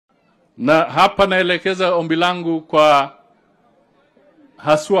Na hapa naelekeza ombi langu kwa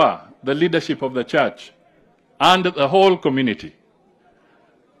haswa the leadership of the church and the whole community.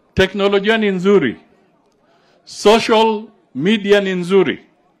 Teknolojia ni nzuri, social media ni nzuri,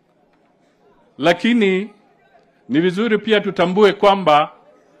 lakini ni vizuri pia tutambue kwamba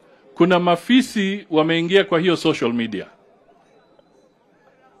kuna mafisi wameingia kwa hiyo social media.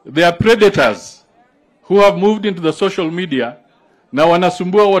 There are predators who have moved into the social media na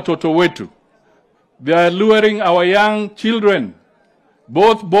wanasumbua watoto wetu. They are luring our young children.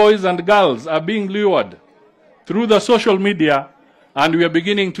 Both boys and girls are being lured through the social media, and we are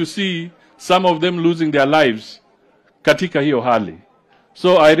beginning to see some of them losing their lives katika hiyo hali.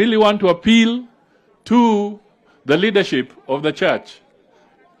 So I really want to appeal to the leadership of the church,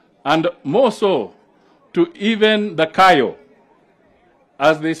 and more so to even the Kayo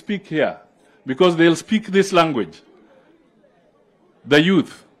as they speak here, because they'll speak this language. The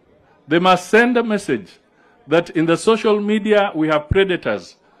youth, they must send a message that in the social media we have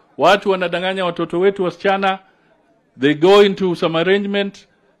predators. Watu wanadanganya watoto wetu wasichana. They go into some arrangement,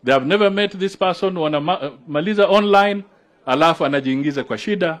 they have never met this person, wanamaliza online, alafu anajiingiza kwa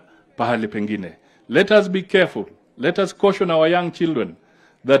shida pahali pengine. Let us be careful. Let us caution our young children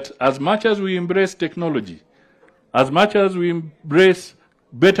that as much as we embrace technology, as much as we embrace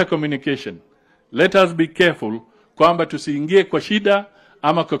better communication, let us be careful kwamba tusiingie kwa shida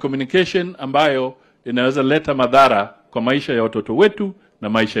ama kwa communication ambayo inaweza leta madhara kwa maisha ya watoto wetu na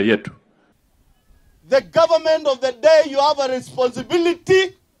maisha yetu. The government of the day, you have a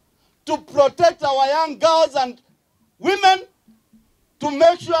responsibility to protect our young girls and women, to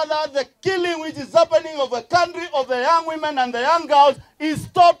make sure that the killing which is happening of the country, of the young women and the young girls, is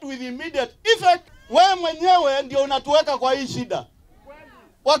stopped with immediate effect. Wewe mwenyewe ndio unatuweka kwa hii shida.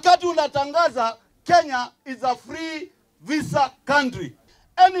 Wakati unatangaza Kenya is a free visa country.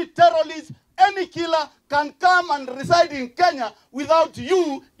 Any terrorist, any killer can come and reside in Kenya without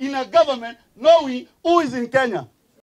you in a government knowing who is in Kenya.